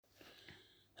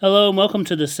Hello and welcome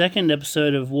to the second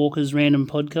episode of Walker's Random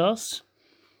Podcast.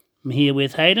 I'm here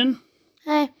with Hayden.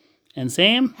 Hey. And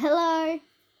Sam. Hello.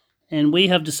 And we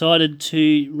have decided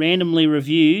to randomly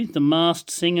review The Masked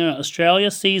Singer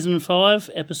Australia Season 5,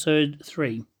 Episode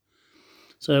 3.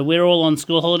 So we're all on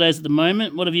school holidays at the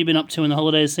moment. What have you been up to in the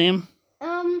holidays, Sam?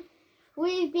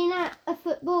 We've been at a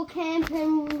football camp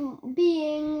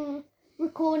and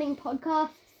recording podcasts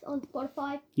on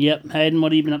Spotify. Yep. Hayden,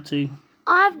 what have you been up to?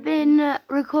 I've been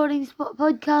recording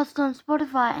podcasts on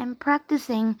Spotify and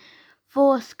practicing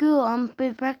for school. I've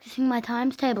been practicing my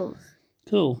times tables.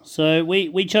 Cool. So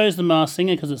we chose The Masked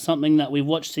Singer because it's something that we've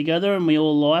watched together and we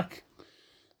all like.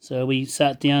 So we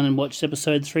sat down and watched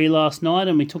episode 3 last night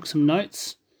and we took some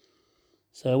notes.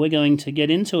 So we're going to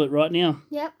get into it right now.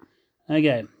 Yep.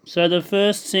 Okay, so the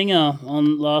first singer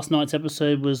on last night's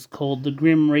episode was called the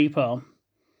Grim Reaper.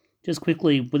 Just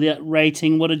quickly, without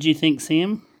rating, what did you think,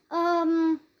 Sam?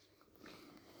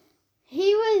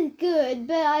 He was good,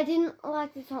 but I didn't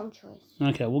like the song choice.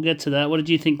 Okay, we'll get to that. What did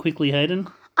you think quickly, Hayden?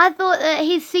 I thought that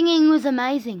his singing was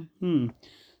amazing.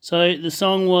 So the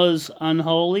song was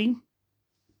Unholy,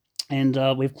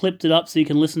 and we've clipped it up so you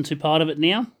can listen to part of it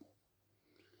now.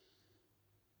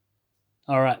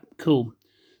 All right, cool.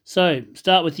 So,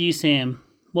 start with you, Sam.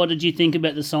 What did you think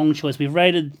about the song choice? We've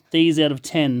rated these out of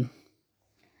 10.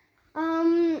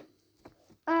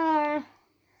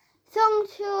 Song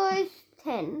choice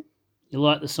 10. You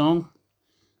like the song?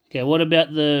 Okay, what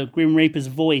about the Grim Reaper's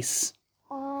voice?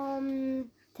 10.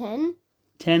 10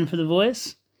 for the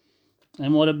voice?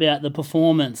 And what about the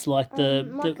performance? Like a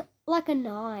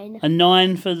 9. A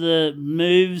 9 for the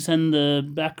moves and the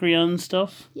background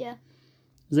stuff? Yeah.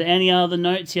 Is there any other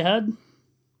notes you had?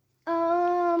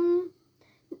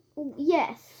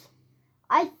 Yes.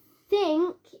 I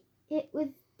think it was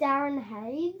Darren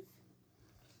Hayes.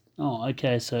 Oh,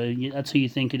 okay, so that's who you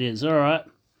think it is. All right.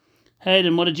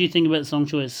 Hayden, what did you think about the song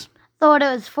choice? Thought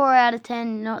it was 4 out of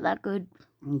 10, not that good.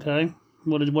 Okay.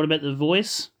 What about the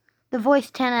voice? The voice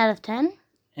 10 out of 10.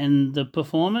 And the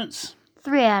performance?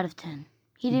 3 out of 10.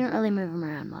 He didn't really move him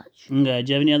around much. Okay,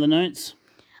 do you have any other notes?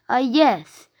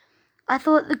 Yes. I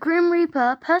thought the Grim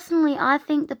Reaper, personally, I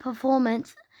think the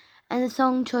performance and the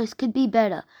song choice could be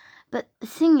better, but the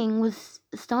singing was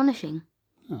astonishing.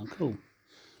 Oh, cool.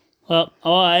 Well,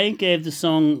 I gave the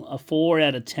song a 4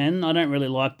 out of 10. I don't really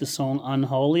like the song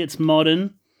Unholy. It's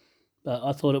modern, but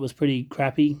I thought it was pretty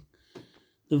crappy.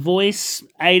 The voice,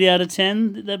 8 out of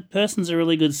 10. The person's a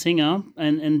really good singer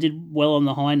and did well on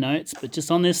the high notes, but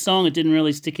just on this song, it didn't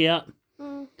really stick out.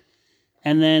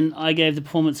 And then I gave the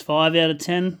performance 5 out of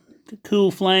 10.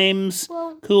 Cool flames,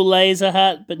 cool laser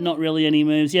hat, but not really any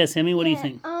moves. Yes, Emmy, what do you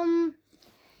think?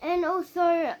 And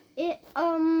also,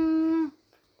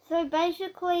 so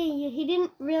basically, he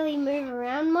didn't really move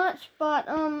around much, but,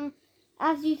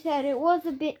 as you said, it was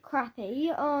a bit crappy,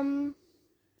 And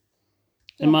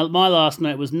my last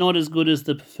note was not as good as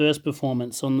the first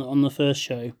performance on the first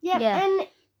show. Yeah. And,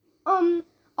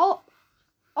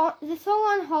 the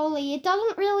song Unholy, it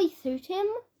doesn't really suit him.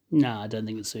 No, I don't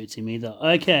think it suits him either.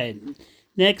 Okay,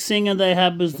 next singer they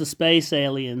had was the Space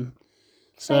Alien.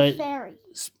 Space Fairy.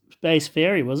 Space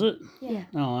Fairy, was it? Yeah.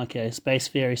 Oh, okay, Space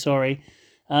Fairy, sorry.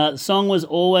 The song was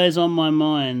Always on My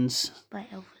Mind. By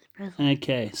Elvis Presley.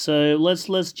 Okay, so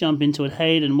let's jump into it.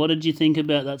 Hayden, what did you think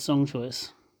about that song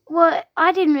choice? Well,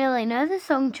 I didn't really know the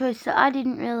song choice, so I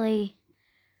didn't really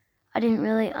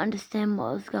understand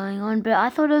what was going on, but I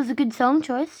thought it was a good song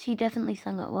choice. She definitely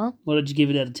sung it well. What did you give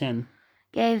it out of 10?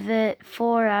 Gave it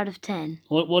 4 out of 10.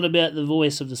 What about the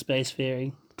voice of the Space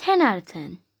Fairy? 10 out of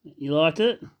 10. You liked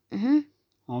it? Mm-hmm.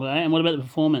 Okay, and what about the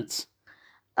performance?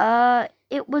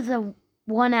 It was a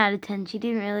 1 out of 10.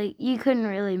 You couldn't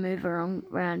really move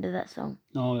around to that song.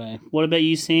 Okay. What about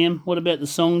you, Sam? What about the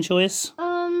song choice?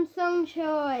 Song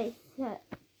choice. A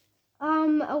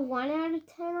 1 out of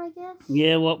 10, I guess.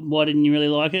 Yeah, why didn't you really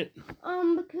like it?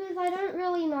 Because I don't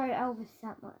really know Elvis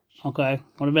that much. Okay.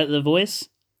 What about the voice?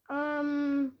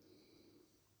 A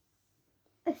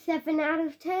 7 out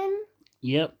of 10.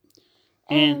 Yep.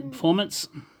 And performance?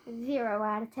 0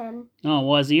 out of 10. Oh,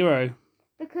 why 0?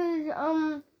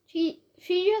 Because she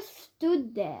just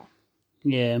stood there.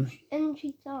 Yeah. And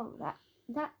she sung that.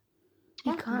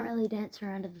 You can't really dance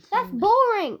around to the song. That's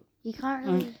boring. You can't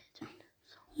really dance around.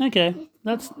 Okay.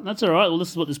 That's all right. Well,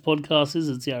 this is what this podcast is.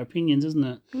 It's our opinions, isn't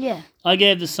it? Yeah. I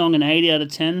gave the song an 8 out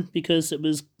of 10 because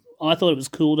I thought it was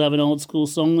cool to have an old school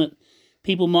song that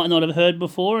people might not have heard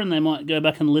before and they might go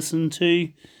back and listen to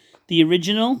the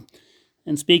original.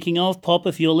 And speaking of, Pop,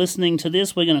 if you're listening to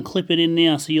this, we're going to clip it in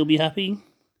now so you'll be happy.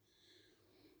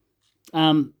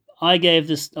 I gave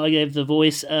the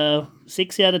voice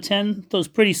 6 out of 10. Thought it was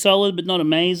pretty solid, but not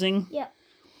amazing. Yep.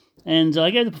 And I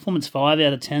gave the performance 5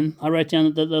 out of 10. I wrote down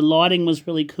that the lighting was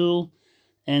really cool,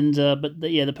 and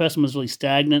the person was really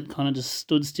stagnant, kind of just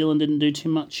stood still and didn't do too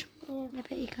much. Yeah, I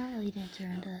bet you can't really dance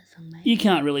around to that song, mate. You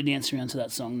can't really dance around to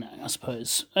that song, no, I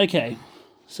suppose. Okay,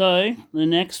 so the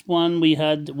next one we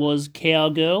had was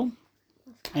Cowgirl,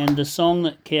 and the song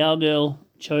that Cowgirl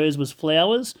chose was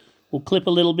Flowers. We'll clip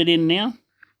a little bit in now.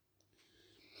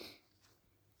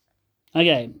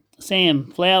 Okay,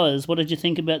 Sam, Flowers, what did you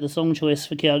think about the song choice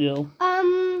for Cowgirl?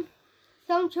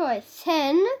 Song choice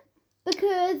 10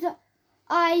 because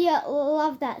I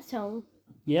love that song.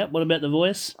 Yeah, what about the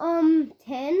voice? 10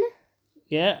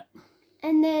 Yeah,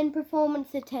 and then performance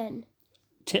a 10.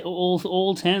 all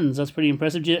 10s. That's pretty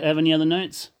impressive. Do you have any other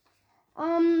notes?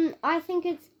 I think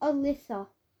it's Alyssa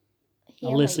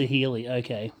Healy. Alyssa Healy,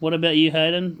 okay. What about you,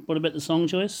 Hayden? What about the song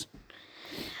choice?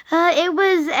 It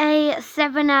was a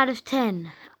 7 out of 10.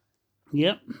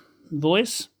 Yep.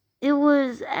 Voice? It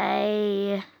was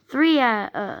a 3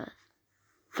 out of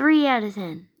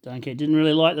 10. Okay, didn't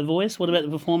really like the voice. What about the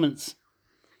performance?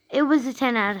 It was a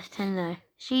 10 out of 10 though.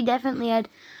 She definitely had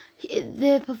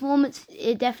the performance.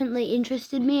 It definitely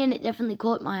interested me and it definitely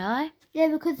caught my eye. Yeah,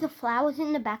 because the flowers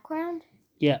in the background.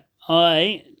 Yeah.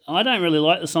 I don't really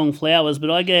like the song Flowers, but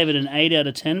I gave it an 8 out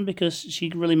of 10 because she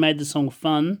really made the song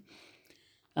fun.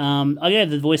 I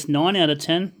gave the voice 9 out of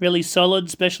 10. Really solid,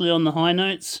 especially on the high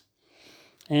notes.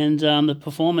 And the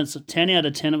performance, 10 out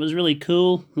of 10. It was really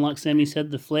cool. And like Sammy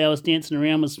said, the flowers dancing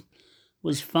around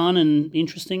was fun and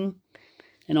interesting.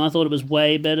 And I thought it was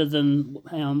way better than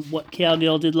what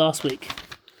Cowgirl did last week.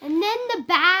 And then the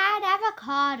Bad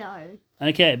Avocado.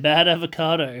 Okay, Bad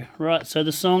Avocado. Right, so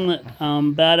the song that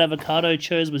Bad Avocado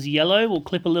chose was Yellow. We'll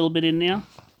clip a little bit in now.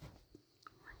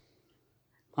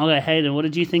 Okay, Hayden, what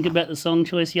did you think about the song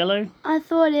choice Yellow? I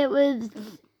thought it was.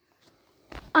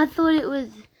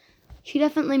 She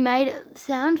definitely made it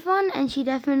sound fun, and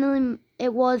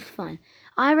it was fun.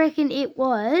 I reckon it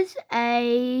was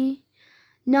a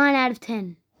 9 out of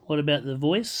 10. What about the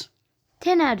voice?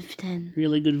 10 out of 10.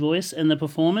 Really good voice. And the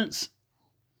performance?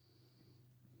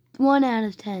 1 out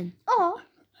of 10. Oh.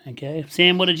 Okay.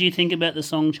 Sam, what did you think about the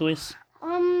song choice?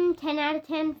 10 out of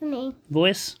 10 for me.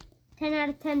 Voice? 10 out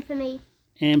of 10 for me.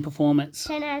 And performance?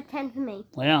 10 out of 10 for me.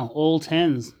 Wow, all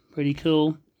 10s. Pretty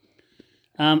cool.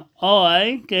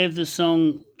 I gave the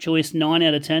song choice 9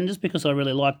 out of 10 just because I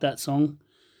really liked that song.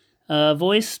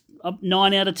 Voice,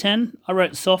 9 out of 10. I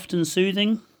wrote soft and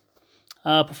soothing.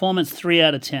 Performance, 3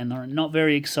 out of 10. Not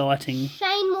very exciting.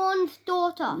 Shane Warne's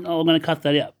daughter. Oh, I'm going to cut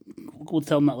that out. We'll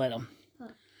tell them that later.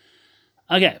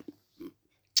 Okay.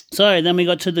 So then we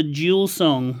got to the Jewel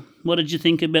song. What did you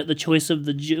think about the choice of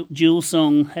the Jewel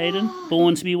song, Hayden?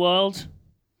 Born to be Wild?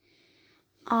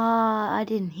 I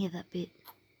didn't hear that bit.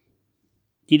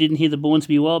 You didn't hear the Born to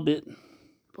be Wild bit?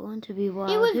 Born to be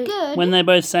Wild. It was good. When they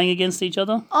both sang against each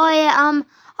other? Oh yeah,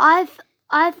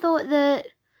 I thought that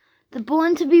the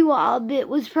Born to be Wild bit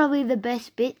was probably the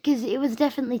best bit because it was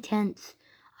definitely tense.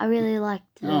 I really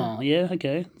liked that. Oh, yeah,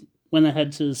 okay. When they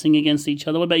had to sing against each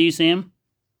other. What about you, Sam?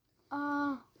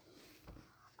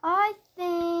 I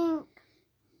think...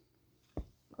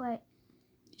 Wait.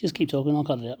 Just keep talking, I'll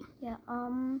cut it out. Yeah,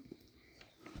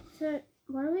 so,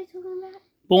 what are we talking about?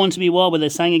 Born to be Wild, where they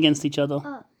sang against each other.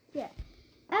 Oh, yeah.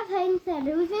 As Hayden said,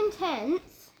 it was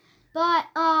intense, but,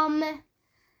 I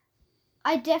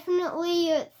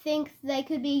definitely think they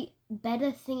could be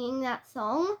better singing that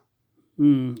song.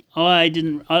 I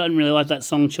didn't really like that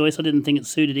song choice. I didn't think it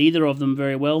suited either of them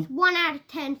very well. 1 out of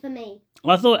 10 for me.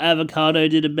 I thought Avocado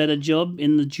did a better job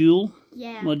in the Jewel.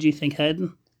 Yeah. What do you think,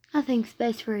 Hayden? I think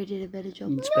Space Fairy did a better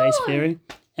job. Space Fairy.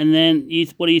 And then,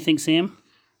 what do you think, Sam?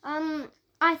 I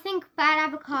think Bad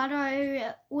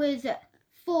Avocado was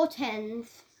 4 10s.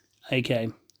 Okay.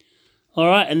 All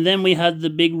right, and then we had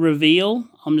the big reveal.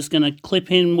 I'm just going to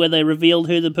clip in where they revealed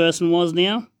who the person was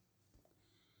now.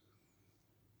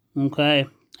 Okay.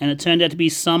 And it turned out to be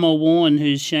Summer Warne,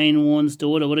 who's Shane Warne's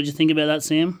daughter. What did you think about that,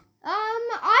 Sam? I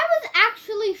was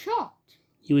actually shocked.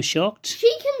 You were shocked? She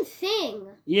can sing.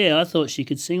 Yeah, I thought she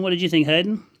could sing. What did you think,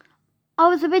 Hayden? I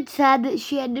was a bit sad that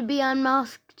she had to be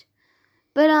unmasked.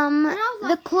 But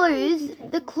the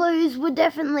clues were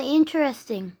definitely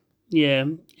interesting. Yeah,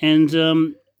 and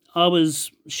I was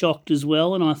shocked as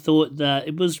well, and I thought that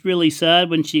it was really sad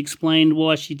when she explained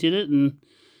why she did it and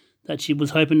that she was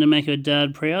hoping to make her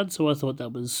dad proud, so I thought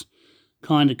that was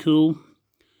kind of cool.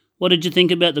 What did you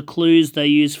think about the clues they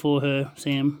used for her,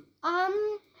 Sam?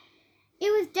 It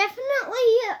was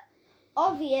definitely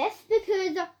obvious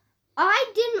because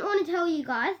I didn't want to tell you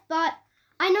guys, but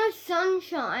I know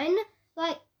sunshine,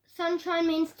 like sunshine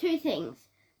means 2 things.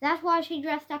 That's why she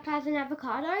dressed up as an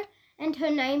avocado, and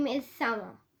her name is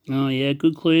Summer. Oh, yeah,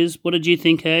 good clues. What did you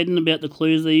think, Hayden, about the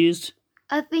clues they used?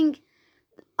 I think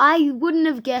I wouldn't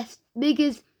have guessed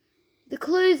because the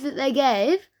clues that they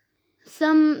gave,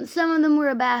 some of them were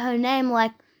about her name,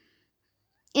 like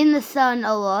in the sun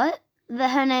a lot.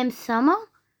 That her name's Summer,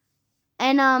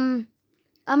 and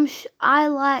I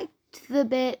liked the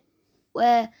bit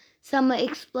where Summer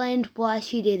explained why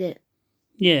she did it.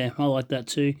 Yeah, I like that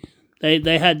too.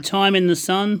 They had time in the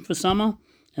sun for Summer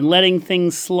and letting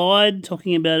things slide,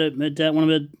 talking about it. Her dad, one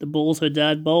of the balls her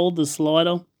dad bowled, the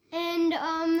slider,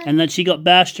 and that she got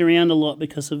bashed around a lot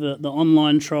because of the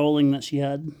online trolling that she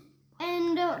had.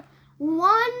 And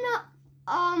one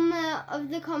of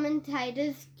the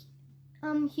commentators,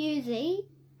 Husey,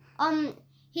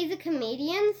 he's a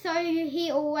comedian, so he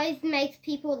always makes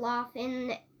people laugh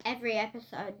in every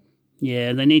episode.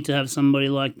 Yeah, they need to have somebody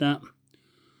like that.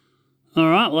 All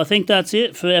right, well, I think that's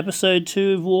it for episode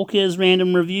 2 of Walker's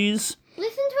Random Reviews.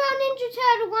 Listen to our Ninja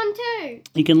Turtle one too.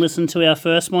 You can listen to our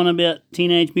first one about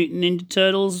Teenage Mutant Ninja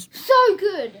Turtles. So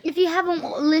good. If you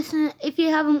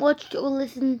haven't watched or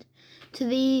listened to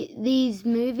these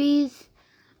movies,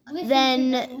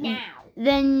 then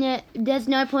there's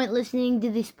no point listening to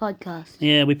this podcast.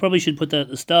 Yeah, we probably should put that at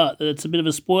the start. That it's a bit of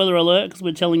a spoiler alert because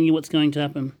we're telling you what's going to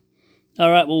happen.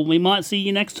 All right, well, we might see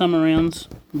you next time around.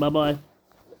 Bye-bye.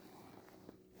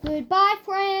 Goodbye,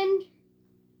 friend.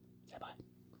 Bye-bye.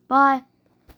 Bye.